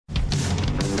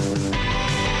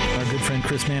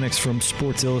Chris Mannix from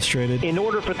Sports Illustrated. In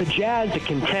order for the Jazz to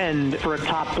contend for a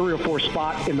top 3 or 4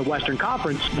 spot in the Western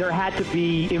Conference, there had to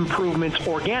be improvements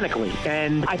organically.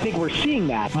 And I think we're seeing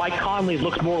that. Mike Conley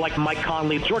looks more like Mike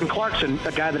Conley. Jordan Clarkson,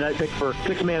 a guy that I picked for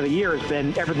Sixth Man of the Year, has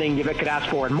been everything you could ask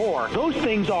for and more. Those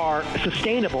things are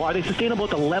sustainable. Are they sustainable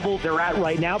at the level they're at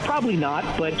right now? Probably not,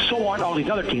 but so aren't all these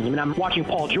other teams. I mean, I'm watching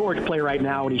Paul George play right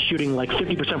now, and he's shooting like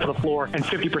 50% from the floor and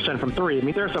 50% from three. I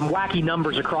mean, there are some wacky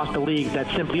numbers across the league that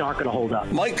simply aren't going to hold up.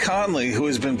 Mike Conley, who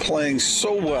has been playing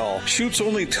so well, shoots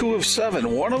only 2 of 7,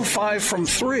 1 of 5 from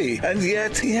 3, and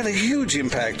yet he had a huge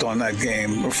impact on that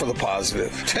game for the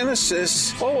positive. 10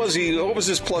 assists. What was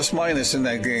his plus minus in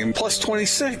that game? Plus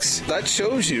 26. That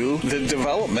shows you the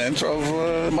development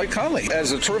of Mike Conley.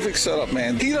 As a terrific setup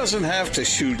man, he doesn't have to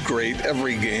shoot great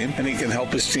every game, and he can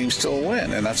help his team still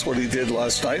win, and that's what he did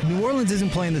last night. New Orleans isn't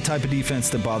playing the type of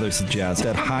defense that bothers the Jazz,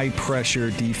 that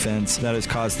high-pressure defense that has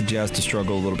caused the Jazz to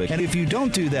struggle a little bit. And if you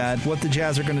don't do that, what the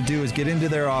Jazz are going to do is get into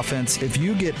their offense. If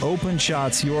you get open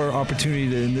shots, your opportunity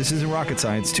to, and this isn't rocket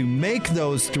science, to make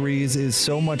those threes is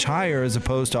so much higher as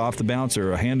opposed to off the bounce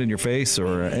or a hand in your face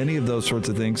or any of those sorts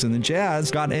of things. And the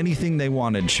Jazz got anything they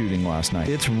wanted shooting last night.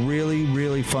 It's really,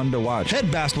 really fun to watch.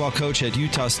 Head basketball coach at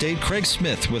Utah State, Craig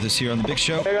Smith, with us here on The Big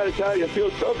Show. I got to tell you, it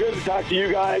feels so good to talk to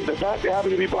you guys. The fact that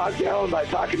having to be bogged down by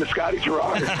talking to Scotty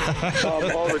Gerard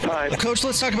all the time. Coach,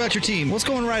 let's talk about your team. What's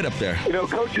going right up there? You know,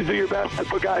 coaches do your best to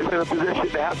put guys in a position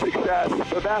to have success.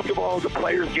 But basketball is a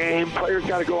player's game. Players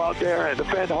got to go out there and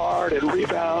defend hard and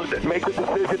rebound and make the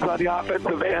decisions on the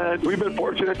offensive end. We've been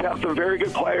fortunate to have some very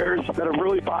good players that have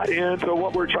really bought into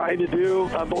what we're trying to do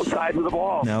on both sides of the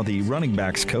ball. Now the running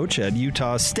backs coach at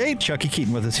Utah State, Chucky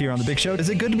Keaton, with us here on The Big Show. Is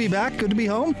it good to be back? Good to be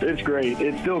home? It's great.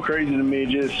 It's still crazy to me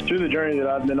just through the journey that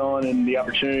I've been on and the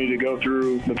opportunity to go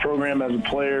through the program as a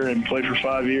player and play for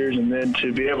 5 years, and then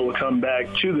to be able to come back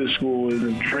to this school is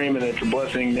a dream and it's a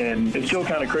blessing. And it's still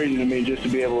kind of crazy to me just to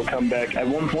be able to come back. At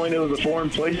one point it was a foreign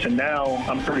place, and now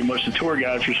I'm pretty much the tour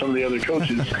guide for some of the other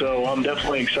coaches. So I'm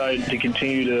definitely excited to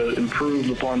continue to improve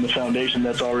upon the foundation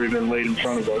that's already been laid in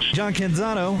front of us. John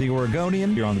Canzano, the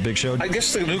Oregonian, you're on The Big Show. I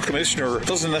guess the new commissioner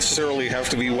doesn't necessarily have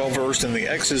to be well-versed in the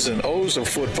X's and O's of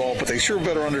football, but they sure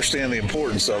better understand the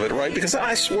importance of it, right? Because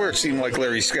I swear it seemed like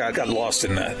Larry Scott got lost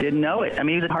in that. Didn't know it. I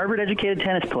mean, he was a Harvard-educated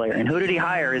tennis player, and who did he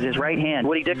hire as his right hand?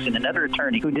 Woody Dixon, another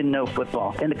attorney who didn't know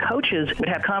football. And the coaches would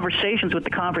have conversations with the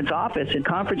conference office, and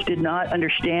conference did not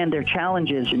understand their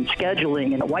challenges in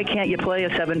scheduling. And why can't you play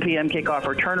a 7 p.m. kickoff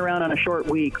or turn around on a short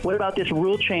week? What about this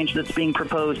rule change that's being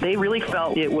proposed? They really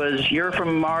felt it was you're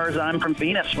from Mars, I'm from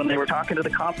Venus when they were talking to the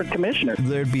conference commissioner.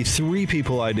 There'd be 3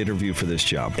 people I'd interview for this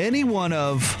job. Any one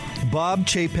of Bob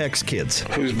Chapek's kids.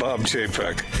 Who's Bob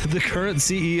Chapek? The current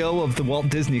CEO of the Walt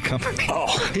Disney Company. Oh.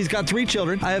 He's got 3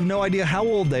 children. I have no idea how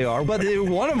old they are, but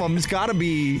one of them has got to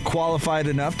be qualified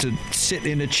enough to sit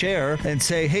in a chair and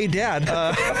say, hey, Dad,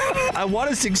 I want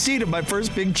to succeed at my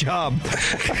first big job.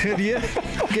 Could you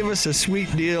give us a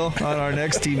sweet deal on our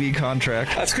next TV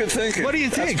contract? That's good thinking. What do you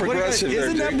think? That's progressive.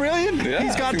 Isn't that brilliant? Yeah,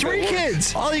 he's got 3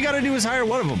 kids. All you got to do is hire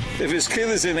one of them. If his kid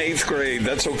is in 8th grade,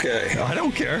 that's okay. I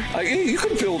don't care. You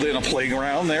could build in a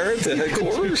playground there at the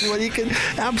headquarters. Well, you can.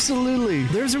 Absolutely.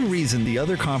 There's a reason the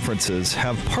other conferences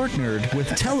have partnered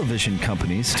with television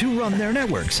companies to run their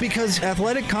networks, because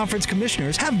athletic conference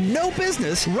commissioners have no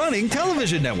business running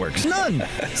television networks. None.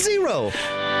 Zero.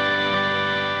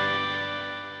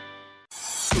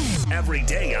 Every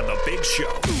day on The Big Show.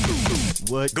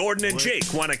 What? Gordon and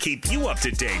Jake want to keep you up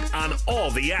to date on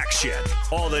all the action,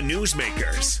 all the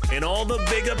newsmakers, and all the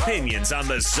big opinions on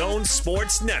the Zone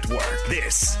Sports Network.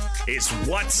 This is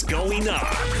What's Going On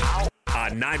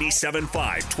 97.5,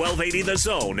 1280 The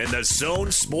Zone and the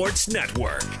Zone Sports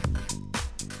Network.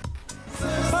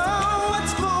 Oh,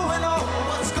 what's going on?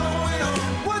 What's going on?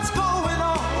 What's going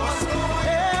on? What's going on?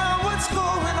 Yeah, what's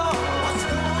going on? What's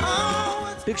going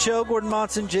on? Big Show, Gordon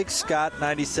Monson, Jake Scott,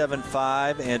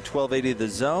 97.5 and 1280 The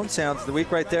Zone. Sounds of the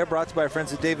week right there, brought to you by our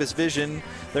friends at Davis Vision.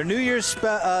 Their New Year's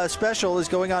special is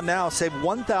going on now. Save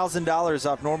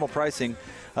 $1,000 off normal pricing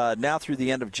now through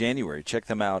the end of January. Check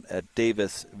them out at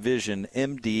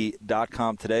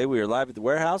davisvisionmd.com today. We are live at the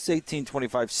warehouse,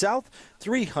 1825 South,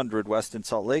 300 West in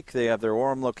Salt Lake. They have their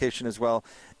Orem location as well,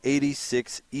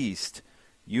 86 East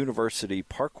University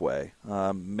Parkway.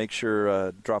 Make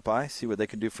sure drop by, see what they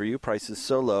can do for you. Price is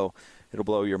so low, it'll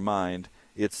blow your mind.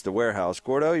 It's the warehouse.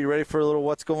 Gordo, you ready for a little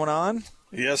What's Going On?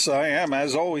 Yes, I am,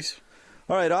 as always.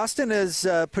 All right, Austin has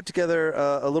put together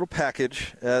a little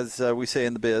package, as we say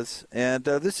in the biz, and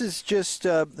this is just,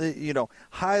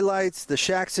 highlights, the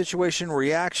Shaq situation,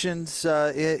 reactions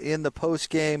in the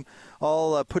postgame,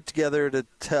 all put together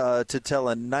to tell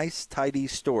a nice, tidy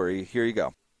story. Here you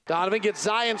go. Donovan gets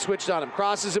Zion switched on him.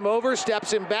 Crosses him over,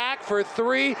 steps him back for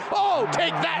three. Oh,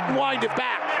 take that and wind it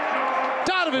back.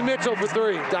 Donovan Mitchell for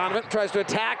three. Donovan tries to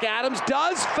attack Adams,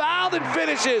 does, fouled, and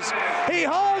finishes. He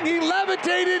hung, he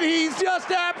levitated, he's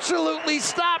just absolutely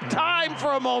stopped time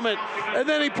for a moment. And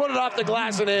then he put it off the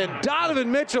glass and in.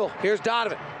 Donovan Mitchell, here's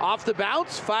Donovan. Off the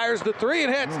bounce, fires the three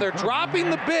and hits. They're dropping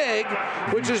the big,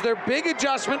 which is their big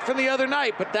adjustment from the other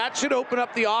night, but that should open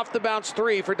up the off the bounce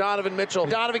three for Donovan Mitchell.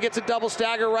 Donovan gets a double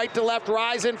stagger, right to left,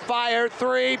 rise and fire,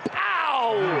 three,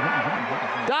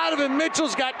 pow! Donovan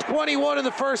Mitchell's got 21 in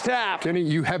the first half. Kenny,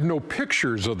 you have no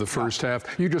pictures of the first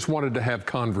half. You just wanted to have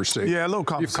conversation. Yeah, a little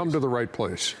conversation. You've come to the right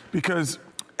place. Because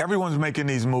everyone's making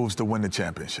these moves to win the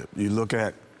championship. You look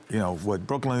at, what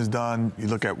Brooklyn's done. You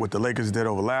look at what the Lakers did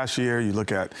over last year. You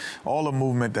look at all the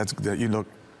movement that you look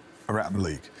around the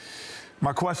league.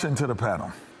 My question to the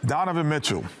panel, Donovan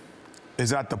Mitchell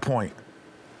is at the point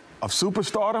of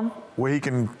superstardom where he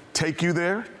can take you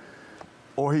there,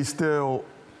 or he's still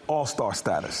all-star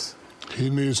status? He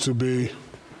needs to be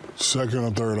second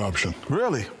or third option.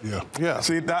 Really? Yeah.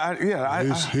 See, he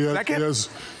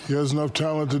has enough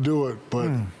talent to do it, but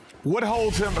what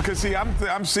holds him? Because see,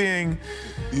 I'm seeing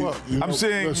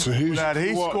that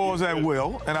he scores at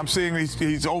will, and I'm seeing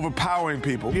he's overpowering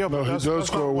people. Yeah, but that's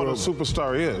not what a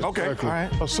superstar is. Okay, exactly. All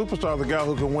right. A superstar is a guy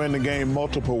who can win the game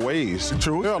multiple ways.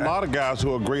 True. There are a lot of guys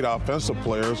who are great offensive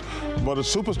players, but a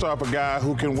superstar is a guy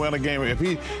who can win a game. If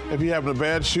he having a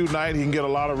bad shoot night, he can get a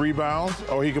lot of rebounds,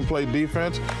 or he can play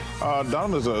defense.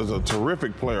 Donovan is a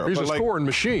terrific player. He's a scoring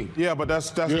machine. Yeah, but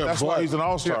that's why he's an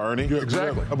all-star, Ernie. Yeah,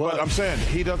 exactly. But I'm saying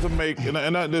he doesn't make.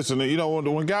 Listen,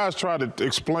 when guys try to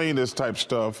explain this type of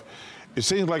stuff, it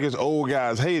seems like it's old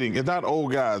guys hating. It's not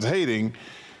old guys hating.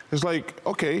 It's like,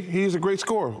 okay, he's a great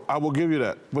scorer. I will give you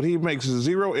that. But he makes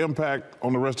zero impact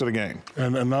on the rest of the game.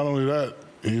 And not only that,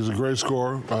 he's a great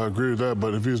scorer. I agree with that.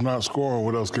 But if he's not scoring,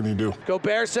 what else can he do?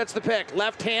 Gobert sets the pick.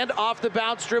 Left hand off the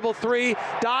bounce, dribble three.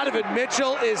 Donovan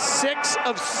Mitchell is 6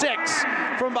 of 6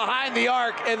 from behind the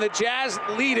arc, and the Jazz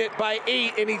lead it by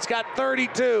 8, and he's got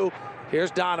 32. Here's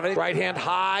Donovan, right hand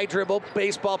high, dribble,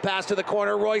 baseball pass to the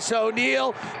corner, Royce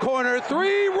O'Neal, corner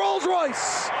three, Rolls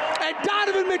Royce, and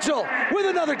Donovan Mitchell with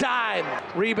another dime.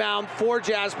 Rebound, 4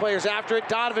 Jazz players after it.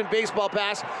 Donovan baseball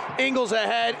pass, Ingles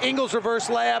ahead, Ingles reverse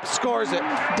layup, scores it.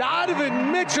 Donovan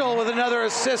Mitchell with another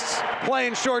assist,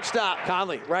 playing shortstop.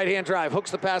 Conley, right hand drive,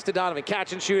 hooks the pass to Donovan,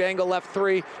 catch and shoot, angle left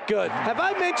three, good. Have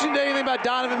I mentioned anything about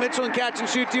Donovan Mitchell and catch and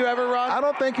shoot to you ever, Ron? I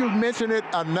don't think you've mentioned it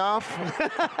enough.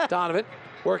 Donovan.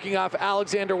 Working off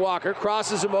Alexander Walker,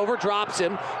 crosses him over, drops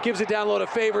him, gives it down low to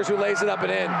Favors, who lays it up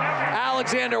and in.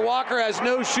 Alexander Walker has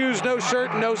no shoes, no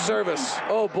shirt, no service.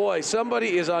 Oh boy,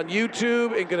 somebody is on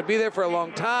YouTube and going to be there for a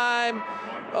long time.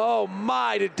 Oh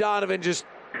my, did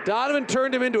Donovan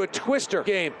turned him into a twister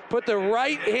game. Put the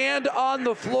right hand on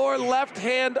the floor, left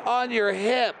hand on your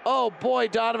hip. Oh boy,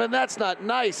 Donovan, that's not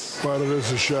nice. Part of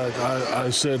this is Shaq. I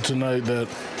said tonight that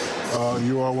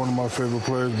you are one of my favorite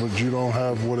players, but you don't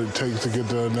have what it takes to get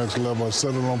to the next level. I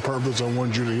said it on purpose. I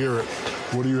wanted you to hear it.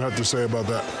 What do you have to say about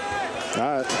that?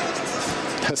 All right.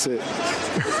 That's it.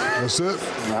 That's it?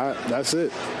 All right. That's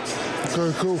it.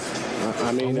 Okay, cool.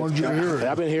 I mean, I wanted you to hear it.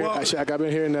 I've been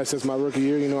hearing that since my rookie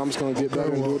year. I'm just going to get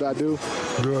better and do what I do.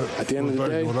 Good. At the end of the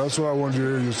day. Well, that's what I wanted you to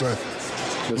hear you say.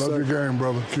 Love your game,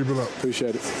 brother. Keep it up.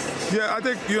 Appreciate it. Yeah, I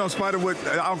think, in spite of what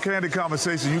our candid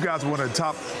conversation, you guys are one of the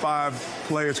top 5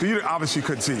 players. Because you obviously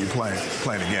couldn't see you playing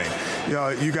the game.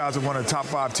 You guys are one of the top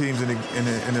 5 teams in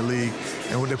the league.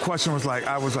 And when the question was I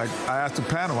asked the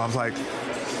panel, I was like,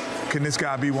 can this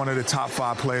guy be one of the top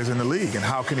 5 players in the league? And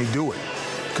how can he do it?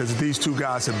 Because these 2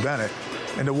 guys have been it.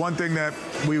 And the one thing that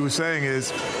we were saying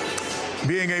is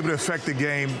being able to affect the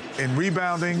game in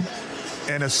rebounding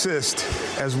and assist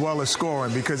as well as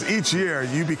scoring, because each year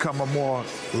you become a more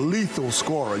lethal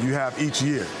scorer. You have each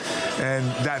year. And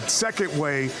that second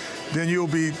way, then you'll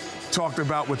be talked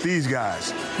about with these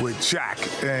guys, with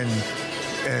Shaq and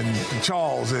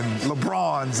Charles and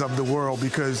LeBrons of the world,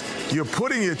 because you're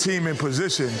putting your team in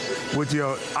position with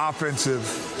your offensive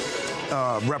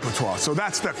repertoire. So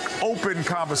that's the open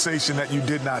conversation that you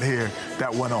did not hear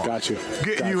that went on. Got you.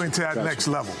 Getting you into that next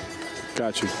level.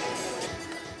 Got you.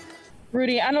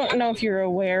 Rudy, I don't know if you're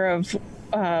aware of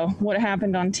what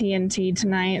happened on TNT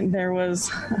tonight. There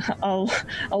was a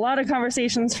lot of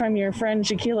conversations from your friend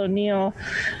Shaquille O'Neal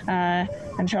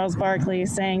and Charles Barkley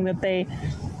saying that they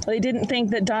didn't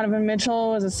think that Donovan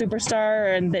Mitchell was a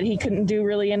superstar and that he couldn't do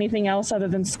really anything else other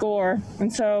than score.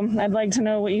 And so I'd like to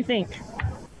know what you think.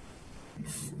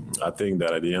 I think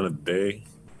that at the end of the day,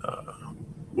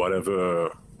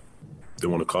 whatever they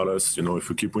want to call us, if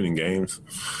we keep winning games,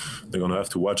 they're going to have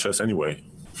to watch us anyway.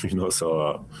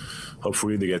 So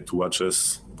hopefully they get to watch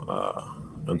us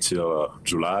until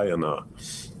July,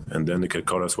 and then they can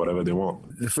call us whatever they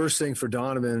want. The first thing for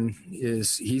Donovan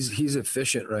is he's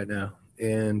efficient right now.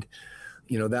 And,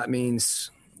 that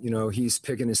means, he's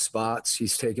picking his spots.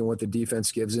 He's taking what the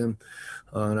defense gives him.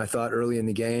 And I thought early in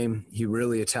the game, he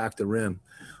really attacked the rim.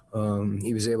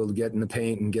 He was able to get in the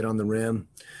paint and get on the rim.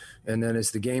 And then as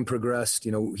the game progressed,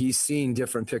 he's seen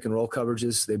different pick and roll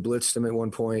coverages. They blitzed him at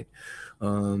one point.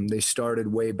 They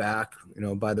started way back,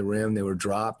 by the rim. They were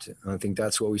dropped. I think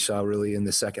that's what we saw really in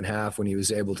the second half when he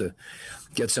was able to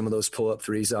get some of those pull-up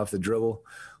threes off the dribble.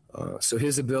 So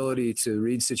his ability to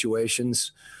read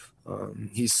situations,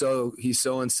 he's so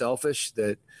unselfish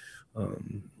that,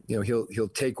 he'll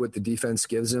take what the defense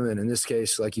gives him. And in this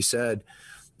case, like you said,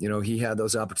 he had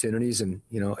those opportunities, and,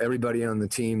 everybody on the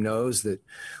team knows that,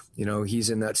 he's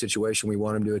in that situation. We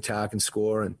want him to attack and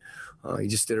score, and he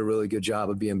just did a really good job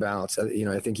of being balanced.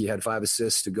 I think he had 5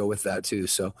 assists to go with that too.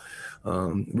 So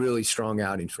really strong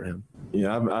outing for him.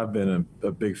 Yeah, I've been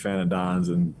a big fan of Don's,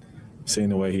 and seeing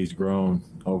the way he's grown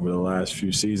over the last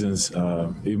few seasons,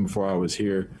 even before I was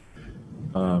here,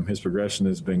 his progression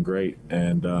has been great.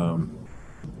 And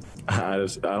I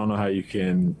don't know how you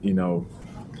can,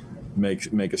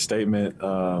 make a statement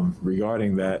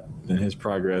regarding that and his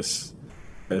progress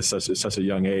at such a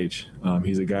young age.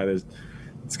 He's a guy that's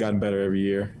gotten better every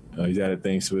year. He's added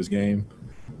things to his game,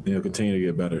 and he'll continue to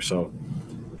get better. So,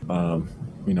 I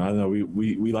know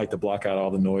we like to block out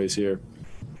all the noise here,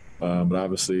 but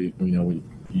obviously,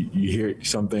 you hear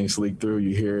some things leak through,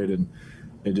 you hear it, and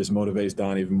it just motivates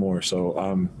Don even more. So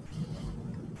I'm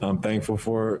thankful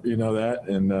for that,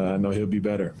 and I know he'll be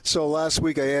better. So last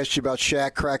week I asked you about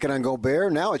Shaq cracking on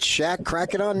Gobert. Now it's Shaq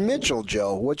cracking on Mitchell,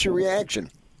 Joe. What's your reaction?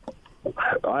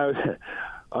 I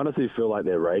honestly feel like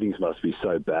their ratings must be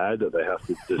so bad that they have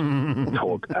to just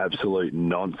talk absolute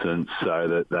nonsense so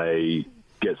that they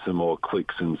get some more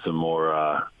clicks and some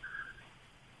more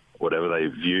whatever they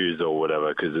views or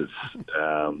whatever. Because it's,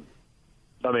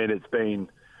 it's been.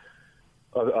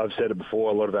 I've said it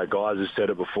before. A lot of our guys have said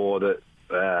it before that.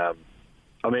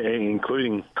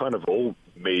 Including kind of all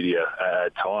media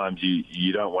at times,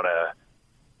 you don't want to.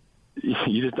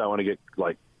 You just don't want to get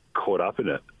caught up in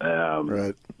it.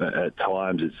 Right. At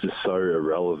times, it's just so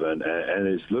irrelevant, and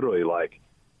it's literally you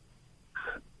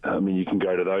can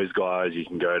go to those guys. You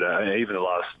can go to even the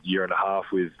last year and a half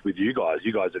with you guys.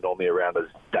 You guys are normally around us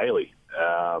daily.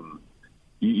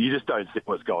 You just don't see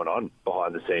what's going on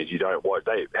behind the scenes. You don't watch.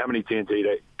 How many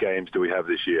TNT games do we have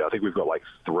this year? I think we've got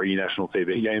 3 national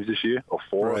TV games this year, or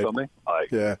 4 or something.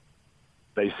 Yeah.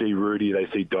 They see Rudy, they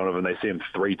see Donovan, they see him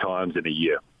 3 times in a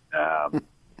year.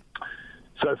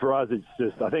 So for us, it's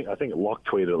just I think Locke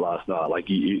tweeted it last night.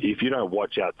 If you don't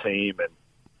watch our team, and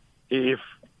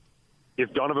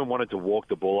if Donovan wanted to walk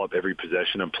the ball up every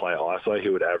possession and play ISO, he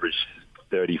would average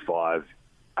 35,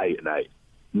 8 and 8,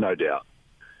 no doubt.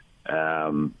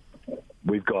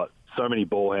 We've got so many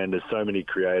ball handlers, so many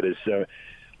creators. So,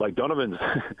 Donovan's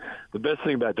the best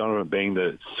thing about Donovan being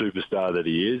the superstar that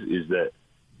he is that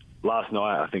last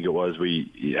night I think it was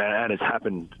and it's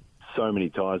happened so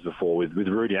many times before with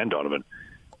Rudy and Donovan,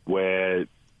 where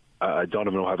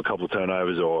Donovan will have a couple of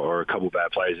turnovers or a couple of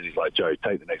bad plays, and he's like, Joe,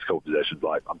 take the next couple of possessions.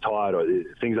 I'm tired, or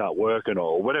things aren't working,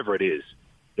 or whatever it is.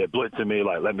 They're blitzing me.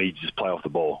 Let me just play off the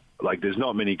ball. There's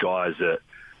not many guys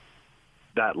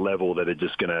that level that are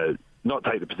just going to not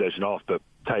take the possession off, but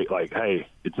take hey,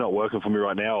 it's not working for me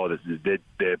right now, or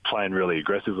they're playing really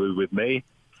aggressively with me.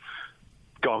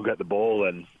 Go and get the ball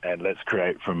and let's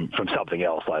create from something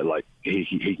else.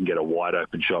 He can get a wide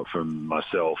open shot from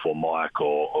myself or Mike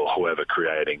or whoever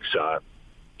creating. So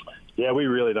yeah, we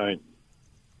really don't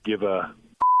give a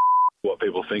what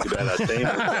people think about our team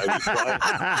and how we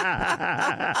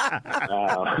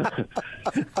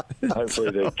play.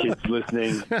 Hopefully the kids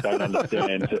listening don't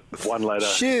understand one letter.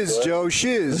 Shiz, Joe,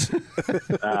 shiz.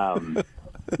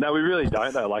 No, we really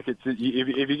don't though.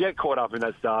 If you get caught up in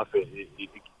that stuff, it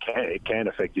can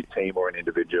affect your team or an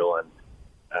individual. And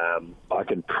I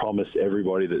can promise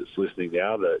everybody that's listening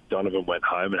now that Donovan went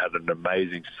home and had an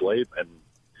amazing sleep, and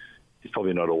he's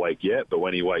probably not awake yet, but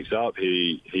when he wakes up,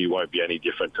 he won't be any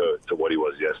different to what he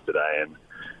was yesterday. And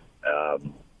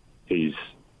he's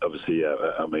obviously,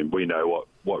 we know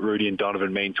what Rudy and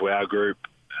Donovan mean to our group.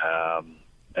 And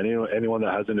anyone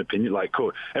that has an opinion,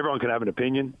 cool, everyone can have an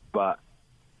opinion, but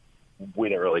we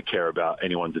don't really care about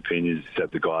anyone's opinions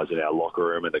except the guys in our locker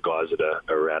room and the guys that are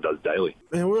around us daily.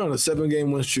 Man, we're on a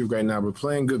 7-game win streak right now. We're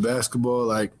playing good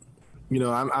basketball. I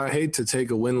hate to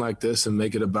take a win like this and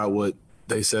make it about what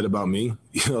they said about me.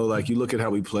 You look at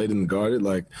how we played and guarded.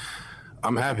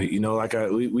 I'm happy.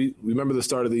 We remember the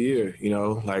start of the year.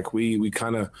 We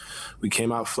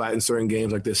came out flat in certain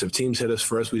games like this. If teams hit us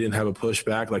first, we didn't have a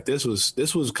pushback. Like this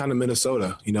was kind of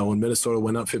Minnesota. When Minnesota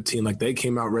went up 15, like they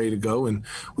came out ready to go, and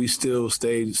we still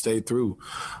stayed through.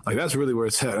 Like that's really where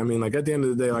it's at. I mean, like at the end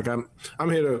of the day, like I'm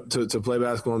here to play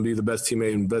basketball and be the best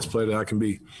teammate and best player that I can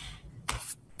be.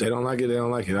 They don't like it. They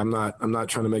don't like it. I'm not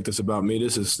trying to make this about me.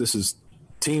 This is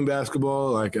team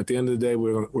basketball. Like at the end of the day,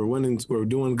 we're winning, we're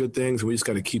doing good things, and we just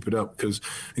got to keep it up because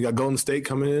we got Golden State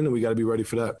coming in, and we got to be ready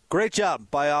for that. Great job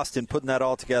by Austin putting that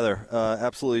all together.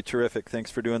 Absolutely terrific.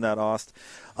 Thanks for doing that, Aust.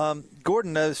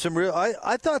 Gordon,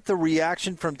 I thought the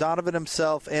reaction from Donovan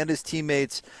himself and his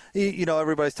teammates.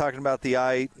 Everybody's talking about the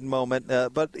eye moment,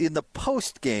 but in the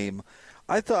post game,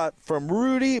 I thought from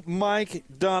Rudy, Mike,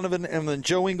 Donovan, and then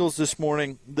Joe Ingles this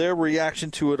morning, their reaction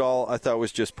to it all, I thought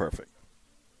was just perfect.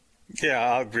 Yeah,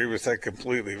 I agree with that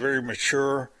completely. Very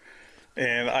mature.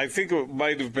 And I think it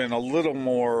might have been a little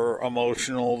more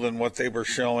emotional than what they were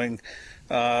showing.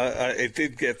 It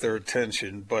did get their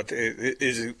attention, but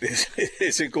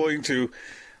is it going to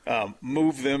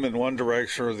move them in one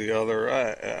direction or the other?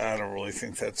 I don't really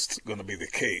think that's going to be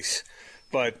the case.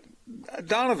 But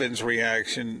Donovan's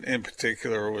reaction in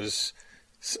particular was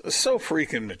so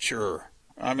freaking mature.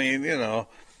 I mean,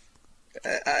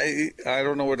 I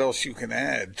don't know what else you can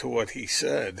add to what he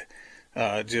said.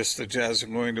 Just the Jazz are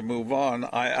going to move on.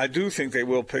 I do think they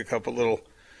will pick up a little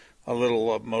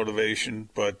motivation,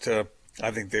 but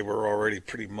I think they were already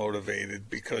pretty motivated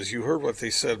because you heard what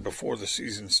they said before the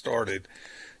season started,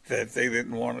 that they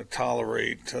didn't want to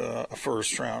tolerate a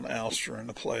first-round ouster in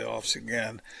the playoffs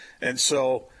again. And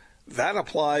so that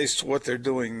applies to what they're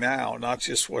doing now, not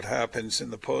just what happens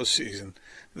in the postseason.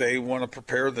 They want to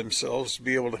prepare themselves to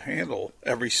be able to handle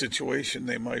every situation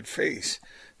they might face,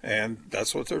 and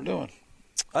that's what they're doing.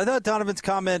 I thought Donovan's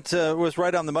comment was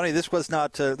right on the money. This was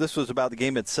not. This was about the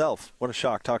game itself. What a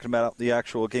shock, talking about the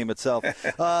actual game itself.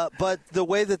 But the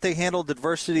way that they handled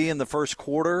adversity in the first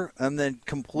quarter and then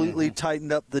completely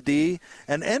tightened up the D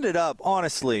and ended up,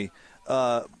 honestly,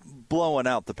 blowing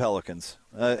out the Pelicans.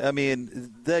 I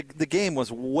mean, the game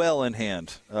was well in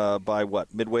hand by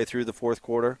midway through the fourth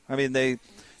quarter. I mean, they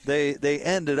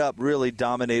ended up really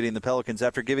dominating the Pelicans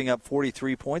after giving up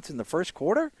 43 points in the first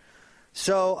quarter.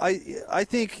 So I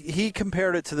think he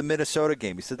compared it to the Minnesota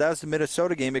game. He said that was the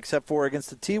Minnesota game, except for against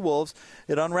the T-Wolves.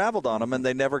 It unraveled on them, and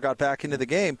they never got back into the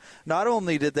game. Not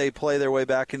only did they play their way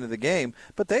back into the game,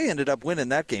 but they ended up winning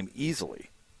that game easily.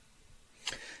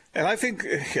 And I think,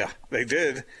 they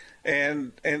did.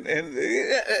 And when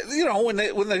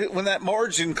that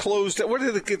margin closed, what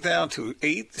did it get down to?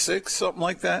 8-6, something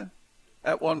like that,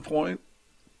 at one point.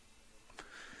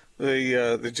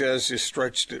 The Jazz just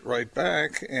stretched it right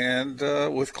back and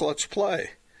with clutch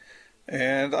play.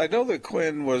 And I know that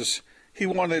Quinn he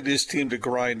wanted his team to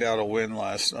grind out a win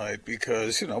last night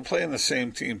because, playing the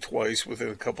same team twice within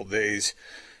a couple days,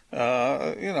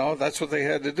 that's what they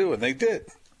had to do, and they did.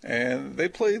 And they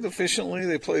played efficiently.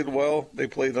 They played well. They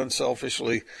played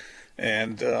unselfishly.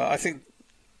 And I think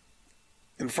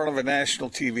in front of a national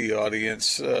TV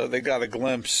audience, they got a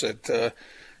glimpse at the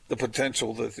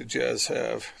potential that the Jazz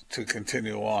have to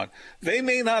continue on. They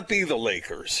may not be the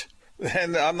Lakers,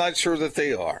 and I'm not sure that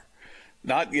they are.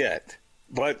 Not yet.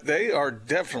 But they are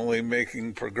definitely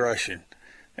making progression.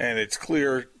 And it's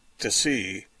clear to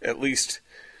see, at least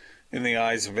in the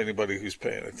eyes of anybody who's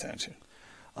paying attention.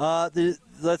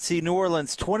 Let's see, New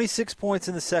Orleans, 26 points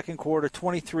in the second quarter,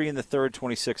 23 in the third,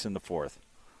 26 in the fourth.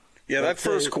 Yeah, that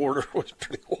first quarter was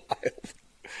pretty wild.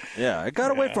 Yeah, it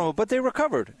got away from it, but they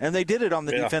recovered, and they did it on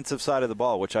the defensive side of the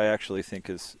ball, which I actually think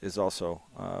is also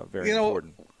very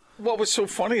important. What was so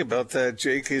funny about that,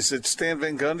 Jake, is that Stan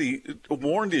Van Gundy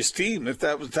warned his team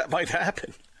that might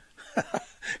happen.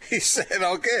 He said,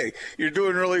 okay, you're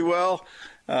doing really well.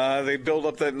 They built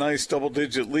up that nice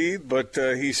double-digit lead, but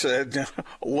he said,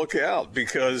 look out,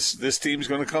 because this team's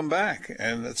going to come back.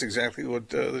 And that's exactly what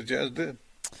the Jazz did.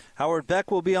 Howard Beck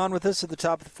will be on with us at the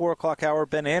top of the 4 o'clock hour.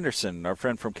 Ben Anderson, our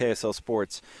friend from KSL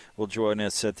Sports, will join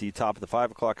us at the top of the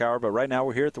 5 o'clock hour. But right now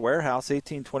we're here at the warehouse,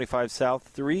 1825 South,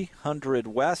 300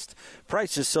 West.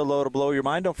 Price is so low to blow your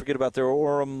mind. Don't forget about their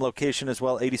Orem location as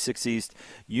well, 86 East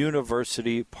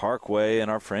University Parkway.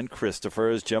 And our friend Christopher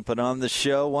is jumping on the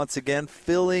show once again,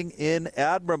 filling in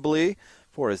admirably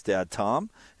for his dad,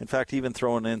 Tom. In fact, even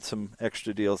throwing in some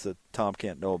extra deals that Tom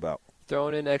can't know about.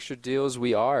 Throwing in extra deals,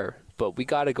 we are. But we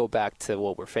got to go back to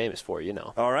what we're famous for,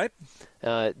 All right.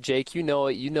 Jake, you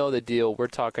know the deal. We're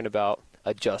talking about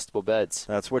adjustable beds.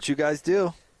 That's what you guys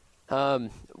do.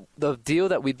 The deal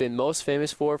that we've been most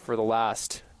famous for the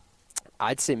last,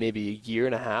 I'd say maybe a year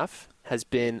and a half, has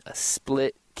been a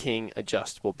split king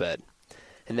adjustable bed.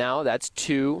 And now that's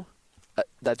two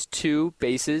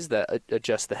bases that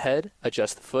adjust the head,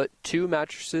 adjust the foot, 2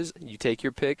 mattresses. You take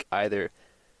your pick, either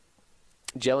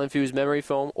gel-infused memory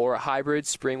foam or a hybrid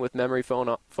spring with memory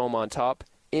foam on top.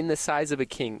 In the size of a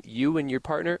king, you and your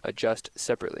partner adjust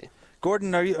separately.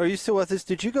 Gordon, are you still with us?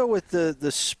 Did you go with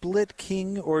the split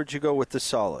king or did you go with the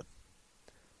solid?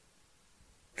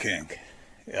 King.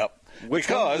 Yep.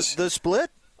 Because the split?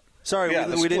 Sorry, yeah,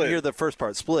 we didn't hear the first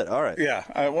part. Split. All right. Yeah,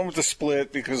 I went with the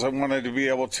split because I wanted to be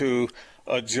able to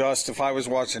adjust. If I was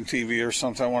watching TV or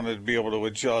something, I wanted to be able to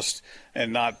adjust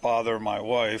and not bother my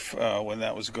wife when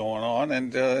that was going on.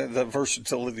 And the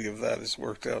versatility of that has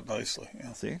worked out nicely.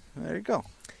 Yeah. See, there you go.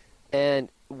 And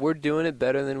we're doing it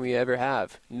better than we ever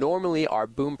have. Normally, our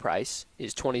boom price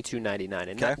is $22.99.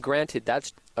 And that, granted,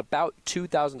 that's about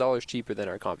 $2,000 cheaper than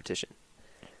our competition.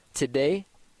 Today,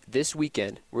 this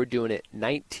weekend, we're doing it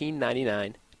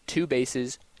 $19.99, 2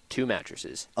 bases, 2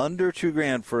 mattresses. Under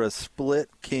 $2,000 for a split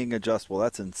king adjustable.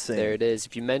 That's insane. There it is.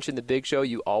 If you mention the big show,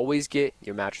 you always get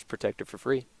your mattress protector for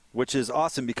free. Which is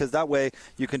awesome because that way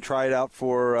you can try it out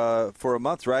for a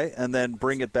month, right? And then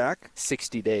bring it back?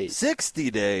 60 days. 60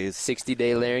 days.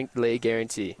 60-day lay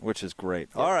guarantee. Which is great.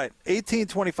 Yep. All right,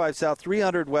 1825 South,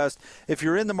 300 West. If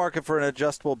you're in the market for an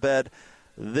adjustable bed,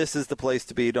 this is the place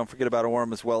to be. Don't forget about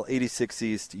Orem as well, 86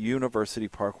 East, University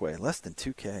Parkway. Less than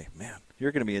 $2,000. Man,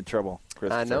 you're going to be in trouble,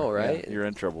 Christopher. I know, right? Yeah, you're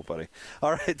in trouble, buddy.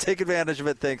 All right, take advantage of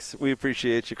it. Thanks. We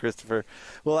appreciate you, Christopher.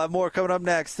 We'll have more coming up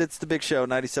next. It's The Big Show,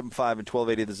 97.5 and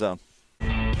 1280 The Zone.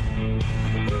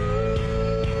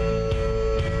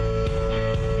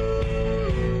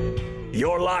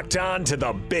 You're locked on to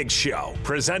The Big Show,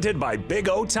 presented by Big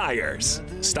O Tires.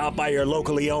 Stop by your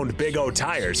locally owned Big O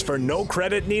Tires for no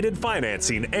credit needed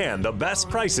financing and the best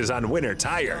prices on winter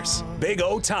tires. Big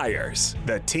O Tires,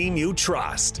 the team you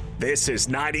trust. This is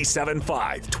 97.5,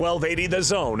 1280 The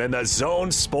Zone and the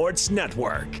Zone Sports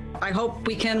Network. I hope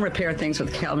we can repair things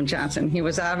with Calvin Johnson. He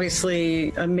was obviously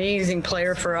an amazing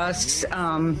player for us.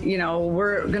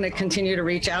 We're going to continue to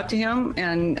reach out to him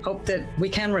and hope that we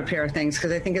can repair things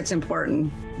because I think it's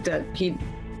important that he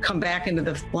come back into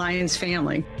the Lions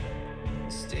family.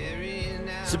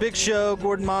 It's a Big Show.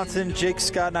 Gordon Monson, Jake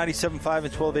Scott, 97.5 and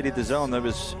 1280 The Zone. That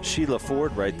was Sheila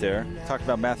Ford right there. Talking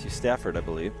about Matthew Stafford, I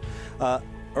believe.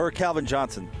 Or Calvin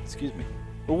Johnson, excuse me.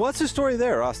 Well, what's the story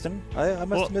there, Austin? I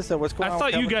must have missed that. What's going on? I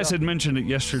thought you guys had mentioned it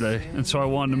yesterday, and so I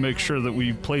wanted to make sure that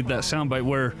we played that soundbite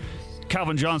where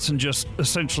Calvin Johnson just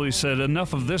essentially said,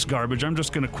 enough of this garbage, I'm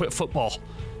just going to quit football.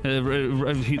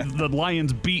 The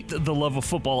Lions beat the love of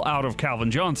football out of Calvin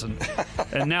Johnson.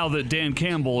 And now that Dan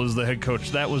Campbell is the head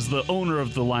coach, that was the owner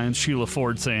of the Lions, Sheila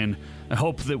Ford, saying, I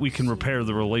hope that we can repair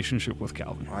the relationship with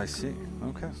Calvin. I see.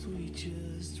 Okay.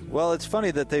 Well, it's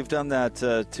funny that they've done that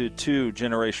to 2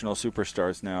 generational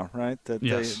superstars now, right? That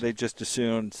yes. They just as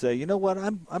soon say, you know what,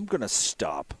 I'm going to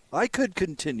stop. I could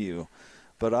continue,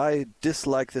 but I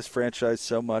dislike this franchise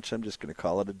so much, I'm just going to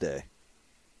call it a day.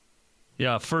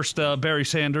 Yeah, first Barry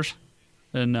Sanders,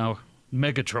 and now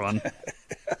Megatron.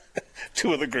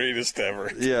 2 of the greatest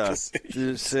ever. Yeah,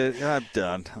 I'm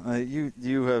done.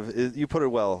 You put it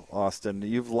well, Austin.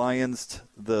 You've lionsed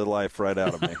the life right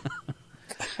out of me.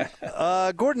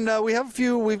 Gordon,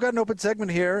 we've got an open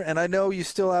segment here, and I know you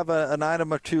still have an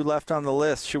item or 2 left on the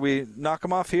list. Should we knock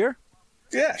them off here?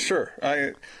 Yeah, sure.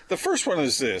 The first one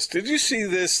is this. Did you see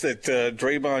this, that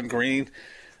Draymond Green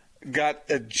got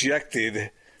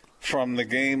ejected from the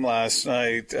game last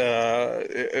night?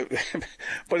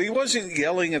 But he wasn't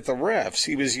yelling at the refs.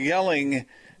 He was yelling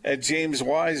at James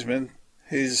Wiseman,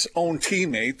 his own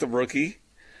teammate, the rookie,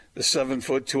 the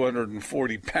 7-foot,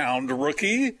 240-pound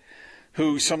rookie,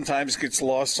 who sometimes gets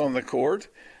lost on the court.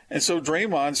 And so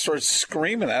Draymond starts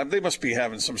screaming at him. They must be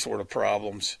having some sort of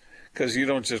problems because you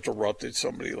don't just erupt at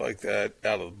somebody like that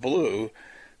out of the blue.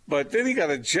 But then he got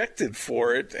ejected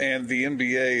for it, and the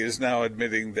NBA is now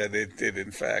admitting that it did,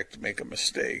 in fact, make a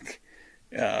mistake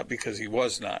because he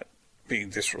was not being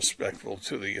disrespectful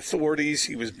to the authorities.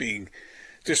 He was being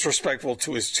disrespectful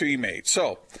to his teammates.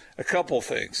 So a couple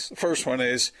things. The first one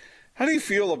is, how do you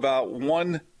feel about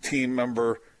one team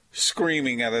member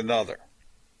screaming at another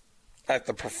at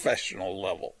the professional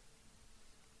level?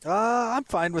 I'm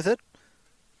fine with it.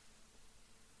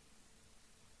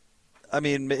 I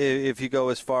mean, if you go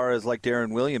as far as like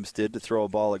Darren Williams did to throw a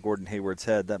ball at Gordon Hayward's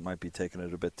head, that might be taking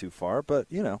it a bit too far. But,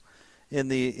 in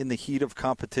the heat of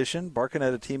competition, barking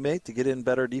at a teammate to get in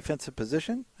better defensive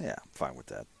position, yeah, I'm fine with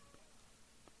that.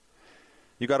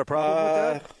 You got a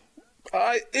problem with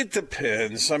that? It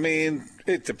depends. I mean,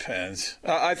 it depends.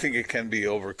 I think it can be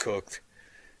overcooked,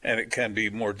 and it can be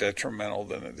more detrimental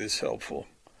than it is helpful.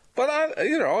 But,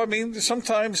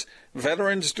 sometimes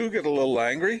veterans do get a little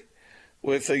angry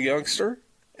with a youngster,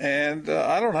 and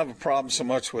I don't have a problem so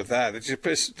much with that. It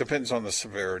just depends on the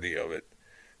severity of it.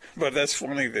 But that's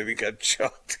funny that he got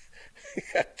chucked. He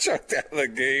got chucked out of the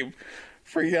game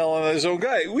for yelling at his own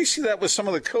guy. We see that with some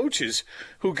of the coaches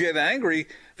who get angry.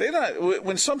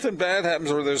 When something bad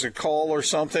happens or there's a call or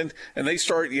something and they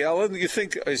start yelling, you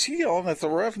think, is he yelling at the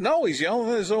ref? No, he's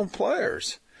yelling at his own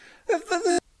players.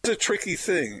 That's a tricky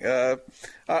thing.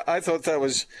 I thought that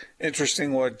was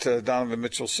interesting what Donovan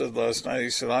Mitchell said last night. He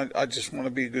said, I just want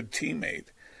to be a good teammate.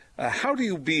 How do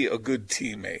you be a good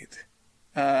teammate?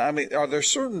 Are there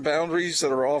certain boundaries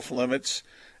that are off limits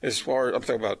as far as, I'm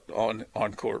talking about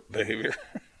on-court behavior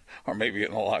or maybe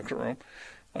in the locker room?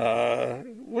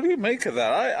 What do you make of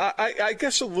that? I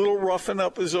guess a little roughing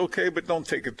up is okay, but don't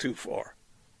take it too far.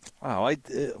 Wow,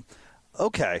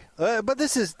 okay, but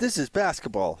this is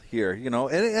basketball here, and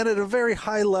at a very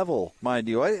high level, mind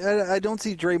you. I don't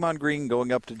see Draymond Green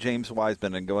going up to James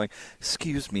Wiseman and going,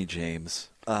 "Excuse me, James,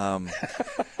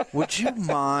 would you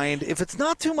mind, if it's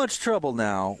not too much trouble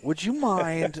now, would you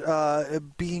mind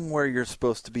being where you're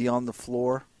supposed to be on the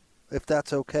floor, if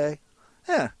that's okay?"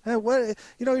 Yeah,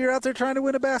 you're out there trying to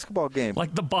win a basketball game.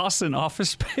 Like the boss in Office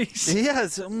Space?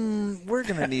 Yes, we're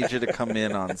going to need you to come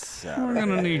in on Saturday. We're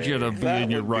going to need you to be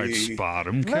in your right spot,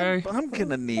 okay? I'm going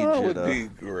to need that you to. That would be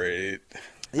great.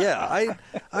 Yeah,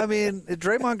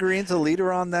 Draymond Green's a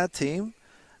leader on that team.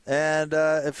 And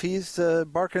if he's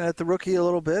barking at the rookie a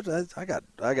little bit, I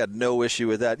got no issue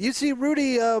with that. You see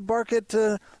Rudy bark at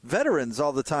veterans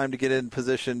all the time to get in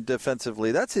position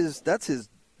defensively. That's his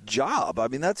job.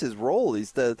 That's his role.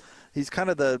 He's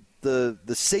kind of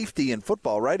the safety in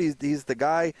football, right? He's the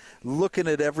guy looking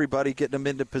at everybody, getting them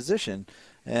into position.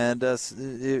 And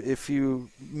if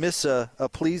you miss a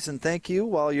please and thank you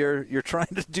while you're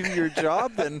trying to do your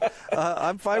job, then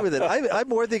I'm fine with it. I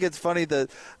more think it's funny the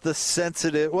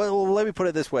sensitive. Well, let me put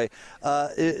it this way.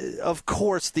 Of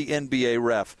course, the NBA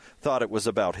ref thought it was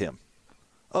about him.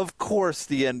 Of course,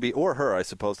 the NBA, or her, I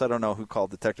suppose. I don't know who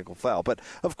called the technical foul. But,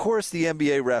 of course, the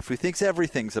NBA ref, who thinks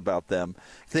everything's about them,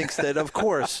 thinks that, of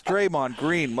course, Draymond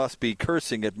Green must be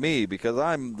cursing at me because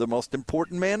I'm the most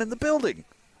important man in the building.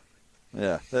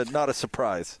 Yeah, not a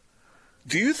surprise.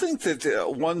 Do you think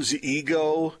that one's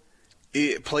ego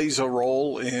plays a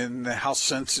role in how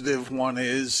sensitive one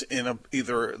is in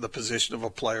either the position of a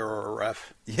player or a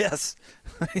ref? Yes.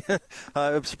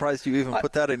 I'm surprised you even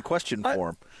put that in question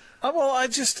form.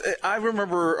 I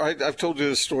remember, I've told you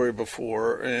this story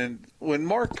before, and when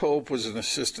Mark Pope was an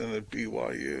assistant at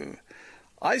BYU,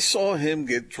 I saw him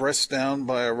get dressed down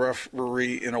by a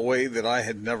referee in a way that I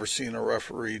had never seen a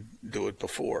referee do it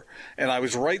before. And I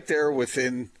was right there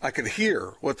I could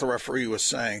hear what the referee was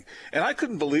saying, and I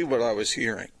couldn't believe what I was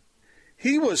hearing.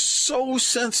 He was so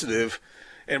sensitive,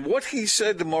 and what he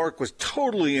said to Mark was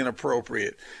totally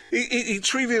inappropriate. He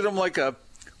treated him like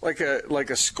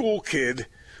a school kid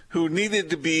who needed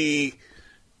to be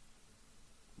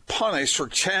punished or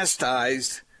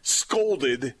chastised,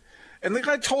 scolded, and the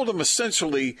guy told him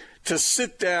essentially to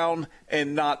sit down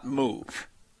and not move.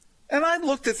 And I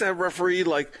looked at that referee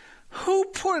like,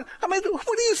 what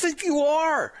do you think you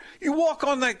are? You walk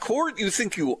on that court, you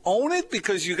think you own it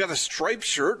because you got a striped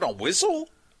shirt and a whistle?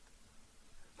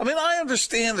 I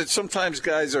understand that sometimes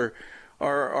guys are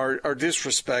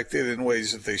disrespected in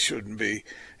ways that they shouldn't be.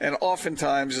 And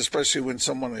oftentimes, especially when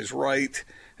someone is right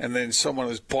and then someone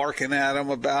is barking at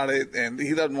him about it and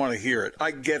he doesn't want to hear it.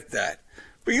 I get that.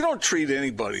 But you don't treat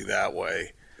anybody that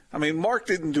way. Mark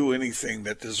didn't do anything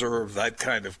that deserved that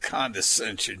kind of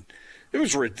condescension. It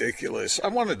was ridiculous. I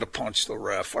wanted to punch the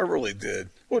ref. I really did.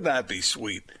 Wouldn't that be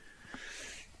sweet?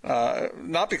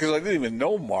 Not because I didn't even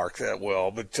know Mark that well,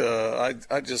 but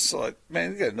I just thought,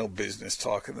 man, you got no business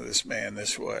talking to this man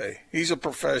this way. He's a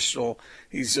professional.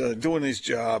 He's doing his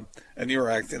job, and you're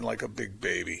acting like a big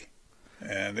baby.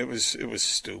 And it was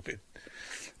stupid.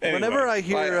 Anyway, whenever I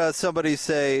hear somebody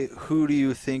say, "Who do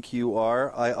you think you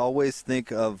are?" I always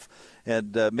think of,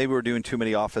 and maybe we're doing too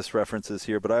many Office references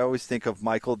here, but I always think of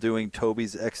Michael doing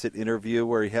Toby's exit interview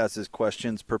where he has his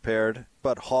questions prepared,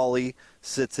 but Hawley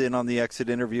sits in on the exit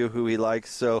interview who he likes,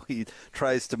 so he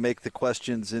tries to make the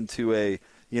questions into a,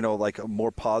 like a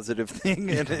more positive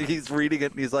thing, and he's reading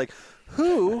it, and he's like,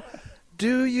 "Who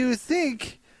do you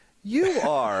think you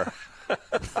are?"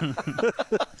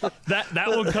 That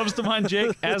one comes to mind,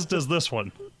 Jake, as does this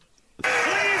one.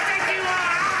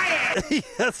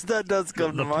 Yes, that does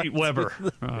come to mind. Pete Weber.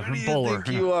 Who do you think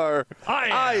you are?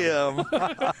 I am.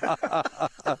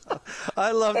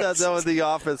 I love that, though, in The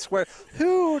Office. Where,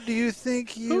 who do you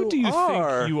think you are? Who do you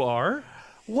think you are?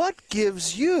 What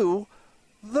gives you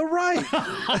the right.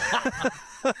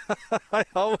 I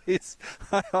always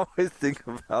think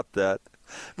about that.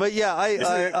 But yeah,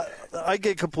 I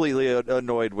get completely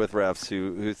annoyed with refs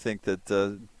who think that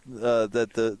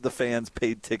the fans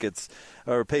paid tickets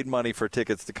or paid money for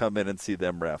tickets to come in and see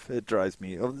them ref. It drives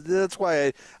me. That's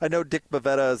why I know Dick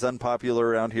Bavetta is unpopular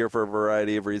around here for a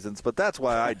variety of reasons, but that's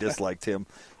why I disliked him.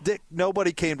 Dick,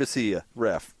 nobody came to see you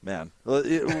ref, man.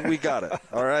 We got it.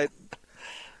 All right.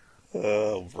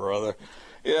 Oh, brother.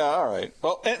 Yeah, all right.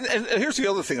 Well, and here's the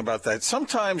other thing about that.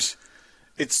 Sometimes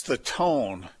it's the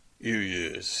tone you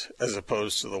use as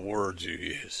opposed to the words you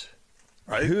use.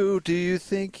 Right? Who do you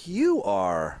think you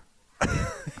are?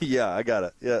 Yeah, I got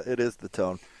it. Yeah, it is the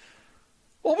tone.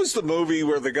 What was the movie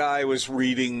where the guy was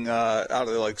reading out of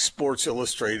like Sports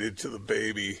Illustrated to the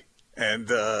baby? And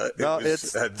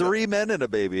it's Three Men and a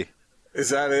Baby. Is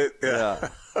that it? Yeah.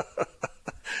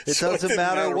 It So doesn't didn't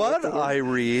matter what the I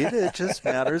read. It just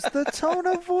matters the tone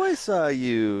of voice I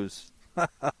use.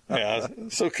 Yeah.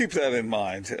 So keep that in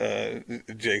mind,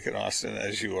 Jake and Austin,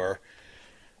 as you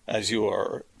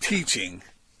are teaching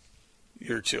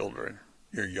your children,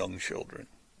 your young children.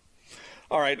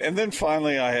 All right, and then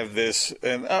finally I have this,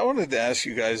 and I wanted to ask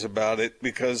you guys about it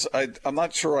because I'm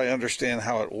not sure I understand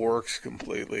how it works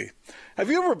completely. Have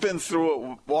you ever been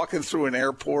walking through an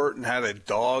airport and had a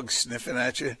dog sniffing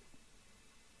at you?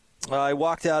 I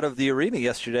walked out of the arena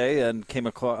yesterday and came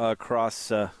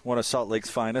across one of Salt Lake's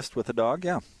finest with a dog,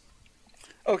 yeah.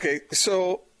 Okay,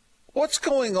 so what's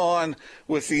going on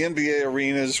with the NBA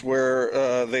arenas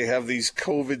where they have these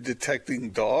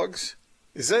COVID-detecting dogs?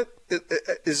 Is that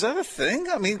a thing?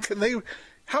 I mean,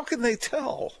 how can they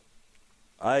tell?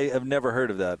 I have never heard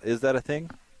of that. Is that a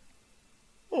thing?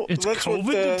 Well, it's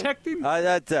COVID detecting?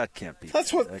 That can't be.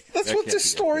 That's what the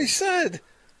story said.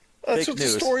 That's what the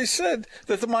story said,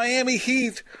 that the Miami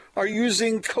Heat are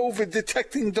using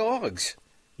COVID-detecting dogs.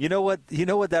 You know what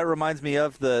that reminds me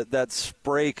of? That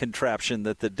spray contraption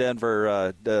that the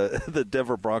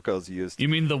Denver Broncos used. You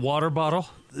mean the water bottle?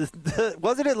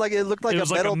 Wasn't it like it looked like it was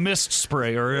a metal like a mist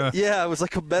spray or yeah, it was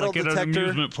like a metal like detector at an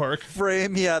amusement park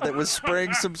frame, yeah, that was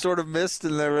spraying some sort of mist,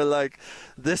 and they were like,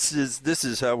 "This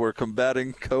is how we're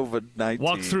combating COVID-19.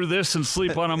 Walk through this and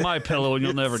sleep on a MyPillow, and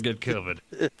you'll never get COVID.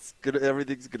 It's good.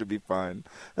 Everything's gonna be fine."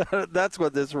 That's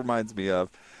what this reminds me of.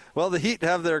 Well, the Heat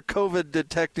have their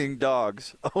COVID-detecting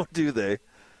dogs. Oh, do they?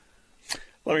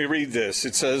 Let me read this.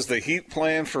 It says the Heat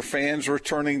plan for fans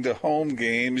returning to home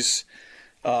games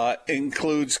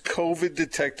includes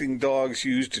COVID-detecting dogs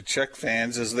used to check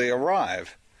fans as they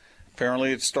arrive.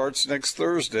 Apparently, it starts next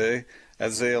Thursday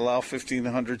as they allow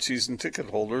 1,500 season ticket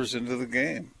holders into the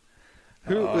game.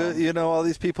 All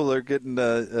these people are getting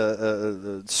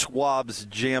swabs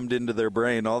jammed into their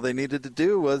brain. All they needed to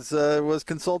do was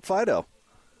consult Fido.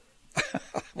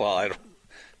 Well, I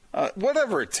don't.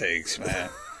 Whatever it takes, man.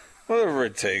 Whatever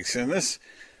it takes. And this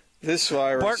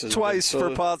virus bark twice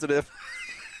for positive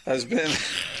has been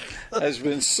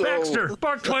so. Baxter,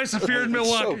 bark twice if you're in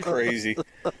Milwaukee. So crazy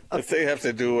that they have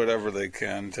to do whatever they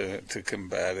can to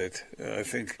combat it. I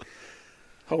think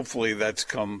hopefully that's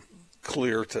come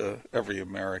clear to every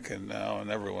American now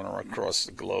and everyone across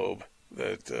the globe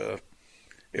that.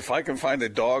 If I can find a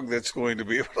dog that's going to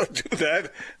be able to do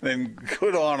that, then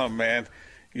good on them, man.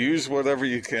 Use whatever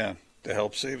you can to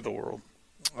help save the world.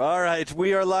 All right.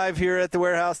 We are live here at the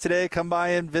warehouse today. Come by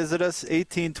and visit us.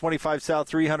 1825 South,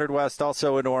 300 West,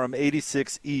 also in Orem,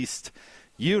 86 East,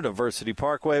 University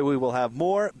Parkway. We will have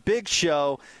more big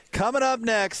show coming up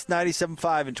next,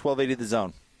 97.5 and 1280 The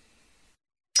Zone.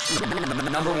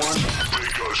 Number one.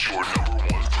 Make us your number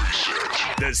one preset.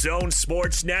 The Zone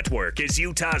Sports Network is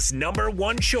Utah's number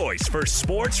one choice for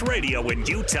sports radio in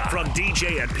Utah. From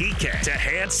DJ and PK to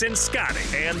Hans and Scotty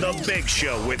and The Big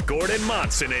Show with Gordon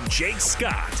Monson and Jake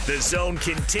Scott. The Zone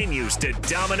continues to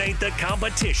dominate the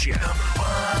competition.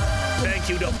 Thank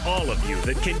you to all of you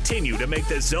that continue to make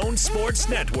the Zone Sports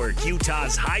Network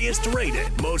Utah's highest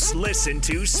rated, most listened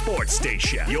to sports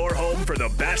station. Your home for the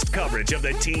best coverage of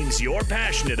the teams you're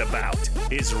passionate about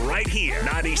is right here.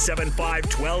 97.5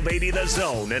 1280 The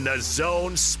Zone and the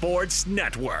Zone Sports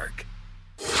Network.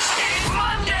 It's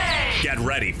Monday! Get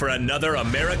ready for another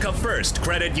America First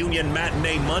Credit Union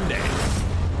Matinee Monday.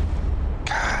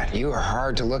 God, you are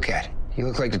hard to look at. You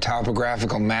look like the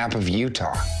topographical map of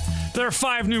Utah. There are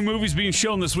 5 new movies being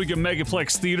shown this week at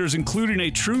Megaplex theaters, including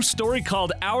a true story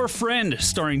called Our Friend,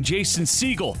 starring Jason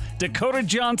Segel, Dakota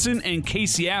Johnson, and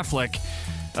Casey Affleck.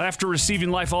 After receiving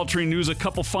life-altering news, a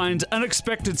couple finds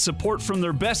unexpected support from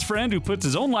their best friend who puts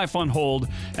his own life on hold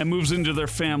and moves into their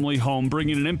family home,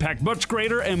 bringing an impact much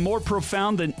greater and more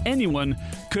profound than anyone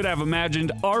could have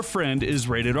imagined. Our Friend is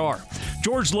rated R.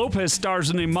 George Lopez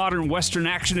stars in a modern Western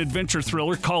action-adventure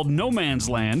thriller called No Man's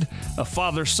Land. A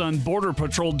father-son border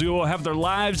patrol duo have their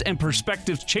lives and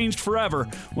perspectives changed forever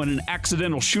when an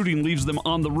accidental shooting leaves them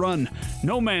on the run.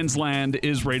 No Man's Land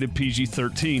is rated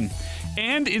PG-13.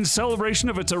 And in celebration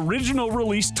of its original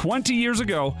release 20 years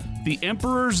ago, The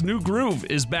Emperor's New Groove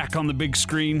is back on the big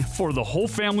screen for the whole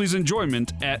family's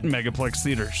enjoyment at Megaplex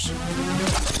Theaters.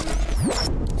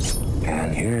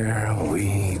 And here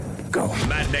we go.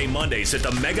 Matinee Mondays at the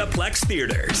Megaplex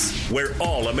Theaters, where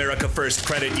all America First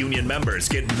Credit Union members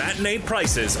get matinee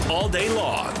prices all day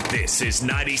long. This is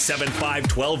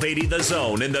 97.5 1280 The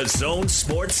Zone in the Zone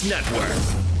Sports Network.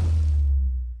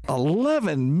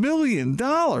 $11 million,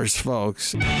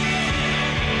 folks.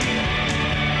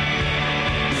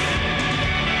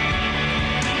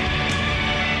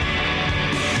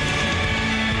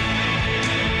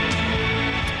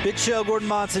 Big Show, Gordon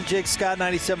Monson, Jake Scott,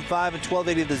 97.5 and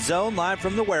 1280 The Zone, live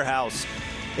from the warehouse.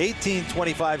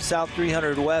 1825 South,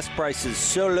 300 West. Prices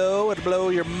so low it'll blow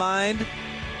your mind.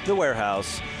 The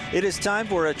warehouse. It is time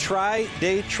for a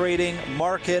tri-day trading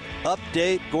market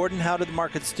update. Gordon, how did the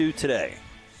markets do today?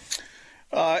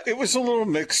 It was a little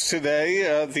mixed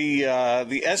today.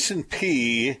 The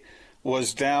S&P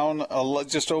was down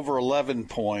just over 11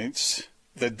 points.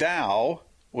 The Dow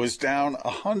was down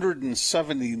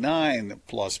 179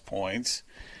 plus points,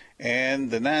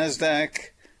 and the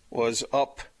NASDAQ was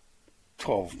up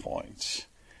 12 points.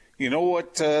 You know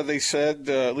what they said,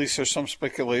 at least there's some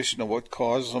speculation of what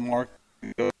caused the market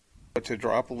to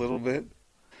drop a little bit,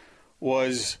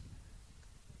 was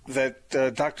that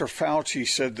Dr. Fauci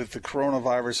said that the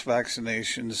coronavirus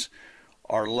vaccinations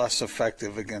are less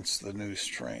effective against the new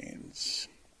strains.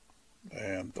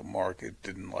 And the market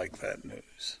didn't like that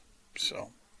news.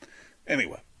 So,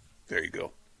 anyway, there you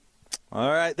go.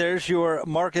 All right, there's your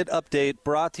market update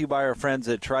brought to you by our friends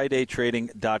at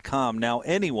TryDayTrading.com. Now,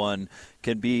 anyone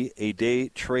can be a day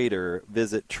trader.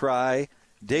 Visit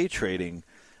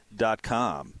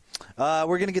TryDayTrading.com.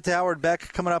 We're going to get to Howard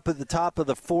Beck coming up at the top of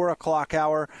the 4 o'clock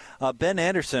hour. Ben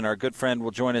Anderson, our good friend,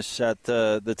 will join us at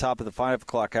the top of the 5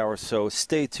 o'clock hour, so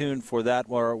stay tuned for that.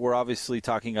 We're obviously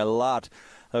talking a lot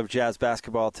of Jazz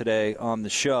basketball today on the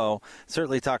show.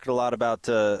 Certainly talking a lot about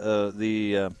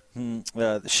Shaq's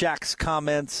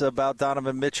comments about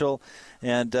Donovan Mitchell,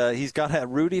 and he's gone at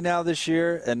Rudy now this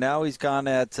year, and now he's gone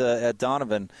at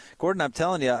Donovan. Gordon, I'm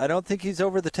telling you, I don't think he's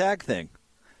over the tag thing.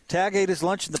 Tag ate his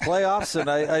lunch in the playoffs, and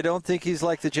I don't think he's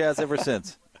like the Jazz ever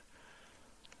since.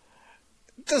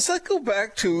 Does that go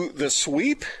back to the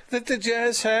sweep that the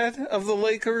Jazz had of the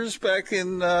Lakers back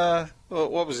in,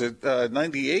 what was it,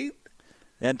 98?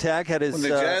 And Tag had his when the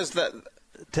Jazz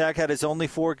Tag had his only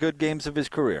 4 good games of his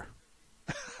career.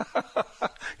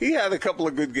 He had a couple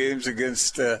of good games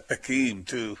against Hakeem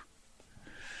too.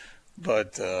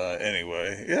 But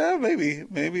anyway, yeah, maybe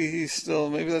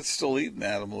that's still eating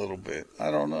at him a little bit.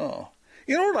 I don't know.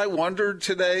 You know what I wondered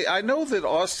today? I know that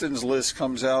Austin's list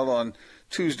comes out on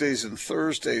Tuesdays and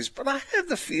Thursdays, but I had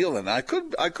the feeling I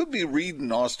could be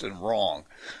reading Austin wrong,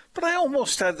 but I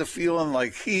almost had the feeling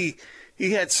like he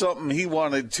had something he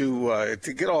wanted to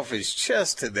get off his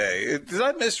chest today. Did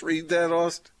I misread that,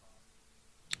 Austin?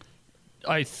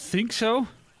 I think so.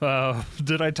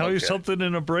 Did I tell you something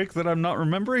in a break that I'm not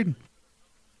remembering?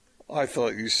 I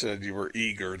thought you said you were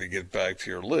eager to get back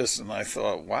to your list, and I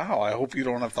thought, wow, I hope you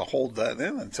don't have to hold that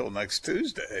in until next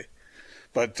Tuesday.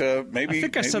 But maybe I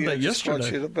think I said that yesterday.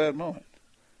 Caught you at a bad moment.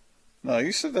 No,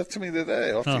 you said that to me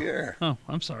today off the air. Oh,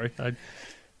 I'm sorry.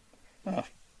 All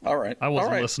right. I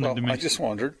wasn't listening to me. I just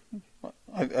wondered.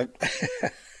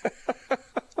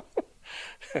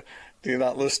 Do you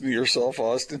not listen to yourself,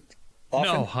 Austin?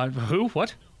 Often? No. Who?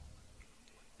 What?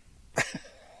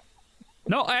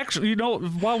 No, actually,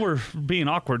 while we're being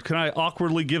awkward, can I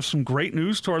awkwardly give some great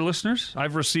news to our listeners?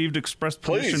 I've received express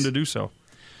permission to do so.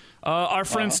 Our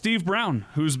friend Steve Brown,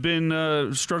 who's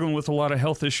been struggling with a lot of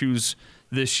health issues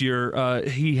this year,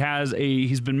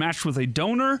 he's been matched with a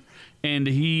donor, and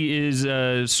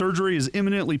surgery is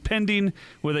imminently pending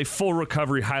with a full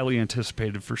recovery highly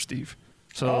anticipated for Steve.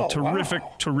 So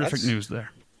terrific news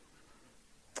there.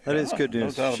 That is good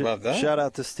news. No doubt about that. Shout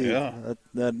out to Steve. Yeah.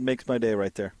 That makes my day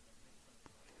right there.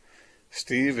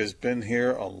 Steve has been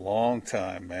here a long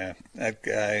time, man. That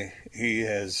guy, he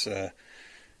has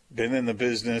been in the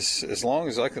business as long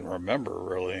as I can remember,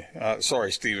 really.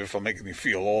 Sorry, Steve, if I'm making you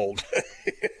feel old.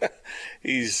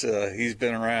 He's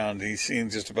been around. He's seen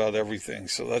just about everything,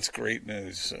 so that's great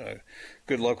news.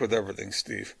 Good luck with everything,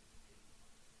 Steve.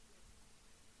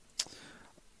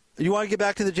 You want to get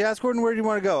back to the Jazz, Gordon? Where do you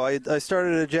want to go? I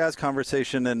started a Jazz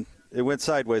conversation, and it went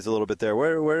sideways a little bit there.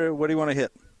 What do you want to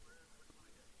hit?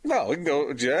 No, we can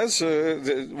go, Jazz.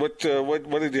 What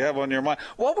did you have on your mind?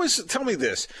 Tell me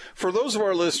this, for those of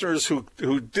our listeners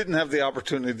who didn't have the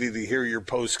opportunity to hear your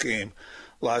post game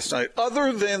last night,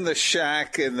 other than the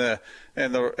Shaq and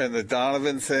the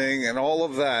Donovan thing and all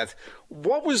of that,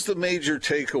 what was the major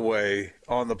takeaway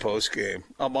on the post game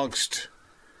amongst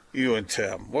you and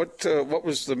Tim? What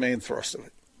was the main thrust of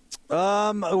it? The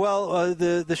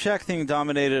Shaq thing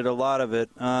dominated a lot of it.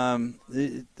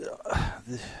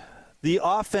 The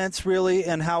offense, really,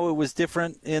 and how it was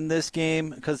different in this game,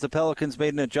 because the Pelicans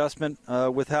made an adjustment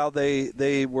with how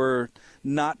they were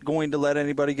not going to let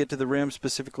anybody get to the rim,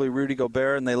 specifically Rudy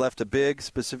Gobert, and they left a big,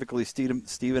 specifically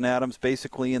Steven Adams,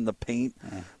 basically in the paint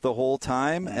the whole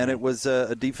time. And it was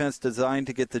a defense designed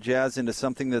to get the Jazz into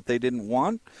something that they didn't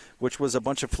want, which was a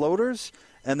bunch of floaters,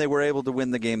 and they were able to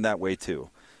win the game that way too.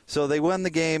 So they won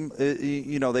the game.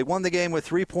 They won the game with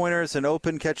 3-pointers and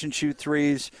open catch-and-shoot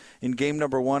threes in game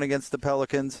number 1 against the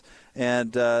Pelicans,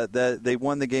 and they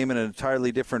won the game in an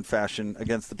entirely different fashion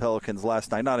against the Pelicans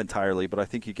last night. Not entirely, but I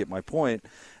think you get my point.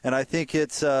 And I think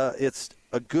it's a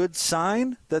good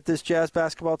sign that this Jazz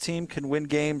basketball team can win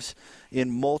games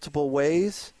in multiple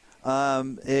ways.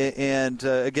 Again,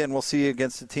 we'll see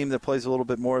against a team that plays a little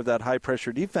bit more of that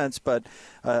high-pressure defense, but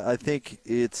I think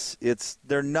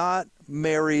they're not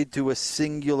married to a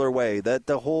singular way. That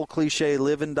the whole cliche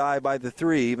live and die by the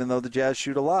three, even though the Jazz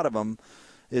shoot a lot of them,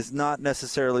 is not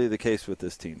necessarily the case with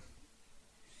this team.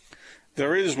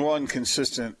 There is one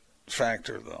consistent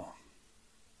factor, though.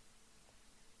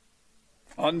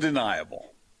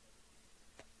 Undeniable.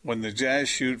 When the Jazz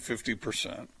shoot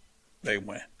 50%, they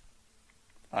win.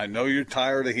 I know you're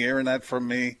tired of hearing that from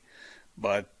me,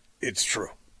 but it's true.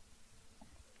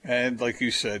 And like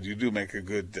you said, you do make a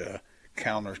good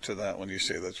counter to that when you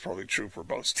say that's probably true for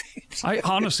both teams.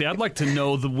 I'd like to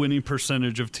know the winning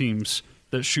percentage of teams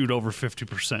that shoot over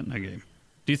 50% in a game.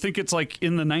 Do you think it's like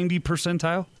in the 90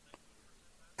 percentile?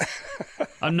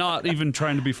 I'm not even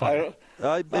trying to be funny.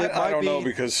 I don't know,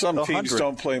 because some teams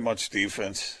don't play much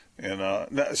defense.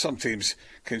 Some teams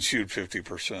can shoot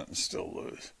 50% and still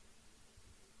lose.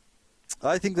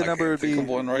 I think the number would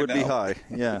be high.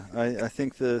 Yeah, I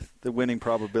think the winning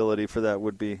probability for that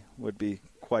would be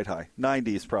quite high.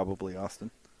 90 is probably, Austin.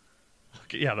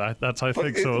 Yeah, that's I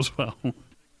think so as well.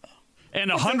 And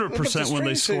 100% when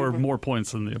they score more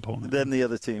points than the opponent. Than the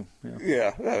other team.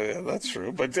 Yeah, that's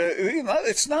true. But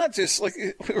it's not just like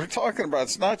we were talking about.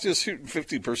 It's not just shooting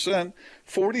 50%,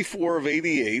 44 of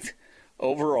 88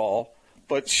 overall,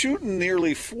 but shooting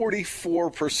nearly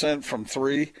 44% from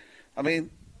three. I mean,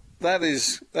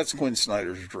 that's Quinn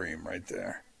Snyder's dream right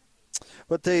there.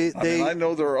 But I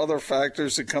know there are other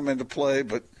factors that come into play,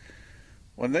 but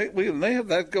when they have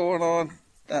that going on,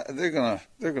 they're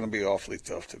gonna be awfully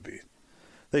tough to beat.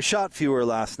 They shot fewer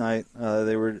last night.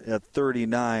 They were at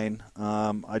 39.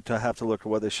 I'd have to look at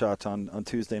what they shot on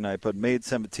Tuesday night, but made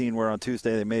 17, where on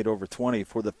Tuesday they made over 20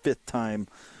 for the 5th time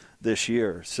this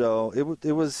year. So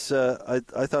it was.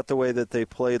 I thought the way that they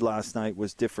played last night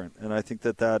was different, and I think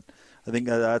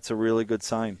that's a really good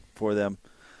sign for them,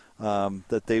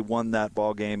 that they won that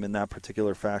ball game in that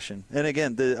particular fashion. And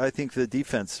again, I think the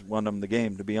defense won them the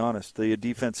game, to be honest. The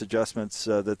defense adjustments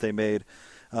that they made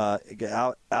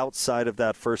outside of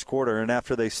that first quarter, and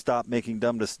after they stopped making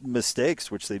dumb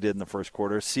mistakes, which they did in the first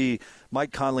quarter, see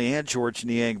Mike Conley and George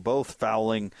Niang both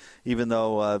fouling, even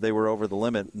though they were over the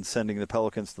limit and sending the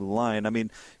Pelicans to the line. I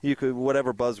mean, you could,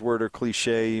 whatever buzzword or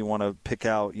cliche you want to pick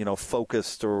out,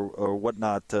 focused or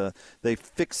whatnot, they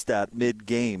fixed that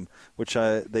mid-game, which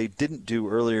they didn't do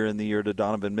earlier in the year, to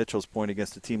Donovan Mitchell's point,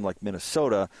 against a team like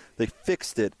Minnesota. They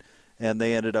fixed it, and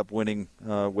they ended up winning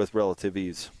with relative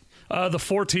ease. The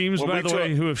 4 teams, by the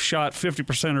way, who have shot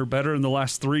 50% or better in the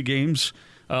last 3 games,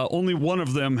 only one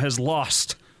of them has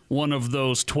lost one of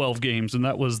those 12 games, and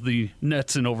that was the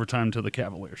Nets in overtime to the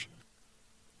Cavaliers.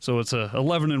 So it's a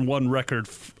 11-1 record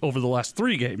over the last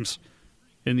 3 games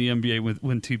in the NBA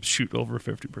when teams shoot over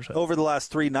 50%. Over the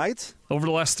last 3 nights? Over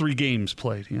the last 3 games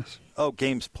played, yes. Oh,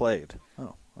 games played.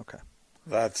 Oh, okay.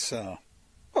 That's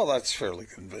fairly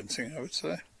convincing, I would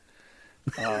say.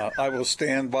 I will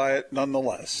stand by it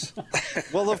nonetheless.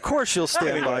 Well, of course you'll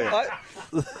stand by it.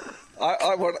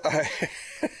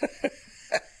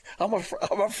 I'm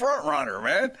a front runner,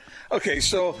 man. Okay,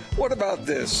 so what about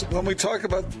this? When we talk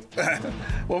about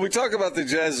the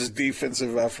Jazz's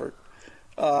defensive effort,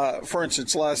 for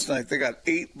instance, last night they got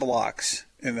 8 blocks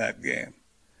in that game,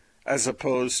 as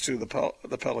opposed to the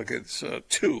Pelicans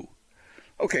 2.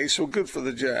 Okay, so good for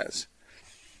the Jazz,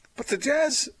 but the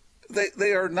Jazz.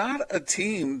 They are not a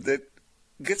team that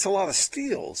gets a lot of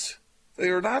steals. They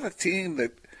are not a team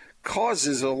that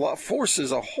forces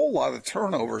a whole lot of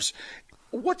turnovers.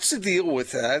 What's the deal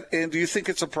with that, and do you think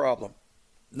it's a problem?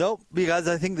 Nope, because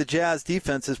I think the Jazz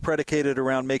defense is predicated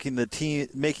around making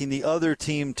the other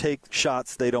team take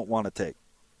shots they don't want to take.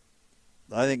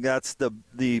 I think that's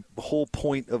the whole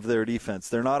point of their defense.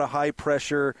 They're not a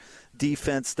high-pressure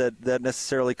defense that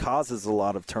necessarily causes a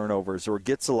lot of turnovers or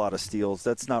gets a lot of steals.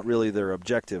 That's not really their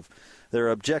objective. Their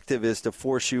objective is to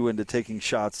force you into taking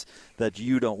shots that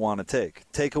you don't want to take.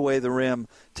 Take away the rim,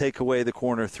 take away the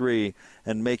corner three,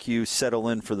 and make you settle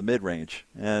in for the mid-range.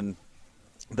 And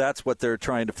that's what they're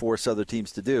trying to force other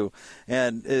teams to do.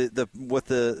 And with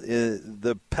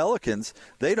the Pelicans,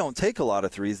 they don't take a lot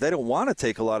of threes. They don't want to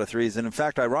take a lot of threes. And, in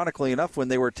fact, ironically enough, when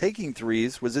they were taking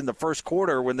threes was in the first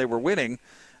quarter when they were winning,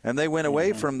 and they went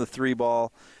away from the three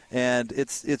ball. And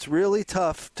it's really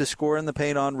tough to score in the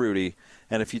paint on Rudy.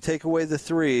 And if you take away the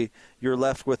three, you're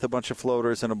left with a bunch of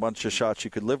floaters and a bunch of shots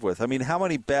you could live with. I mean, how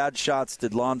many bad shots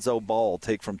did Lonzo Ball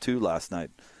take from two last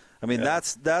night? I mean,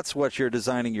 that's what you're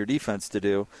designing your defense to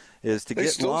do, is to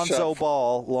get Lonzo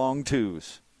Ball long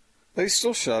twos. They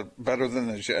still shot better than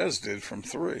the Jazz did from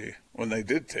three when they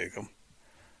did take them.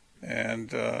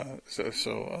 And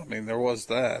so I mean, there was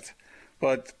that.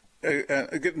 But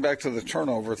getting back to the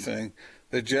turnover thing,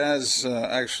 the Jazz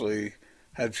actually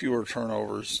had fewer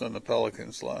turnovers than the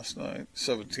Pelicans last night,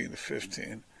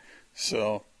 17-15.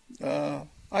 So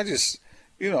I just,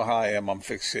 you know how I am. I'm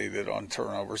fixated on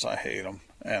turnovers. I hate them.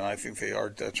 And I think they are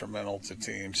detrimental to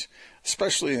teams,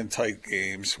 especially in tight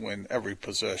games when every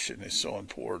possession is so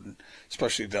important,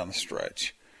 especially down the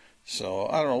stretch. So,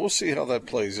 I don't know. We'll see how that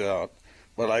plays out.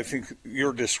 But I think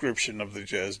your description of the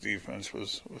Jazz defense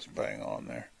was bang on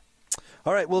there.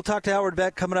 All right, we'll talk to Howard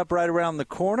Beck coming up right around the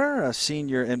corner, a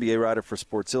senior NBA writer for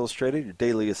Sports Illustrated, your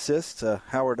daily assist.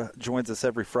 Howard joins us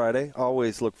every Friday.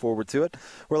 Always look forward to it.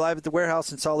 We're live at the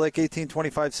warehouse in Salt Lake,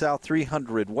 1825 South,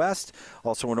 300 West.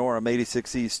 Also in Orem,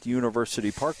 86 East,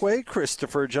 University Parkway.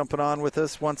 Christopher jumping on with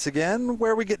us once again.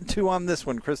 Where are we getting to on this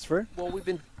one, Christopher? Well,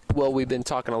 we've been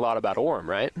talking a lot about Orem,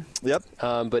 right? Yep.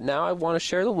 But now I want to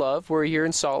share the love. We're here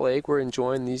in Salt Lake. We're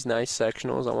enjoying these nice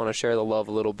sectionals. I want to share the love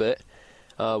a little bit.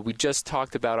 We just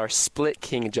talked about our split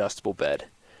king adjustable bed.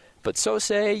 But so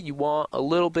say you want a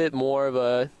little bit more of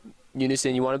a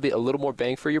unison, you want to be a little more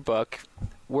bang for your buck.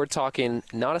 We're talking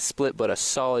not a split, but a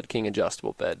solid king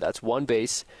adjustable bed. That's one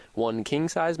base, one king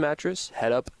size mattress,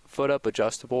 head up, foot up,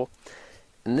 adjustable.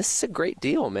 And this is a great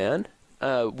deal, man.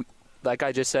 Like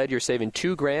I just said, you're saving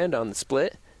 $2,000 on the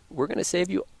split. We're going to save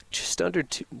you just under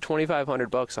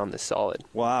 $2,500 on this solid.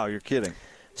 Wow, you're kidding.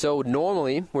 So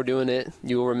normally we're doing it,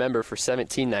 you'll remember, for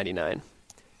 $17.99.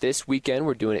 This weekend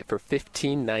we're doing it for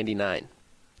 $15.99.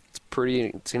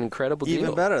 It's an incredible deal.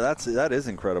 Even better. That is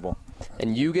incredible.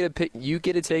 And you get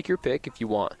to take your pick if you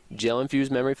want gel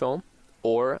infused memory foam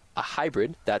or a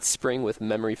hybrid that's spring with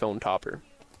memory foam topper.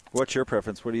 What's your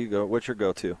preference? What's your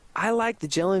go-to? I like the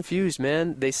gel infused,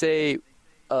 man. They say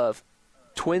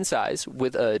twin size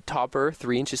with a topper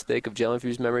 3 inches thick of gel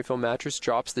infused memory foam mattress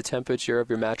drops the temperature of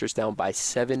your mattress down by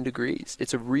 7 degrees.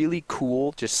 It's a really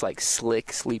cool, just like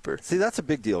slick sleeper. See, that's a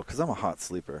big deal because I'm a hot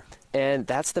sleeper. And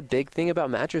that's the big thing about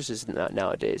mattresses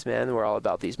nowadays, man. We're all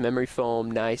about these memory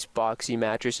foam, nice boxy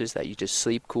mattresses that you just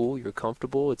sleep cool, you're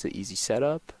comfortable, it's an easy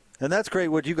setup. And that's great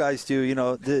what you guys do,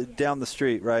 down the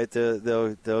street, right?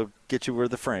 They'll get you for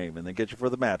the frame, and they get you for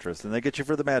the mattress, and they get you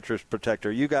for the mattress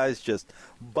protector. You guys just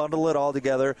bundle it all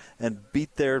together and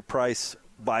beat their price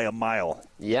by a mile.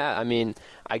 Yeah, I mean,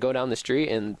 I go down the street,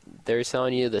 and they're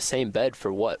selling you the same bed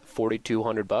for, what,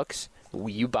 $4,200?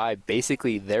 You buy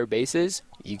basically their bases,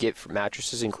 you get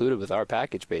mattresses included with our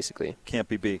package, basically. Can't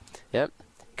be beat. Yep.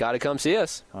 Got to come see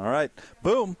us. All right.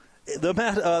 Boom. The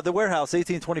warehouse,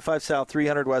 1825 South,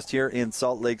 300 West here in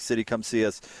Salt Lake City. Come see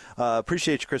us.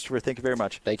 Appreciate you, Christopher. Thank you very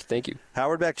much. Thank you.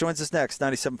 Howard Beck joins us next,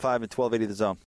 97.5 and 1280 The Zone.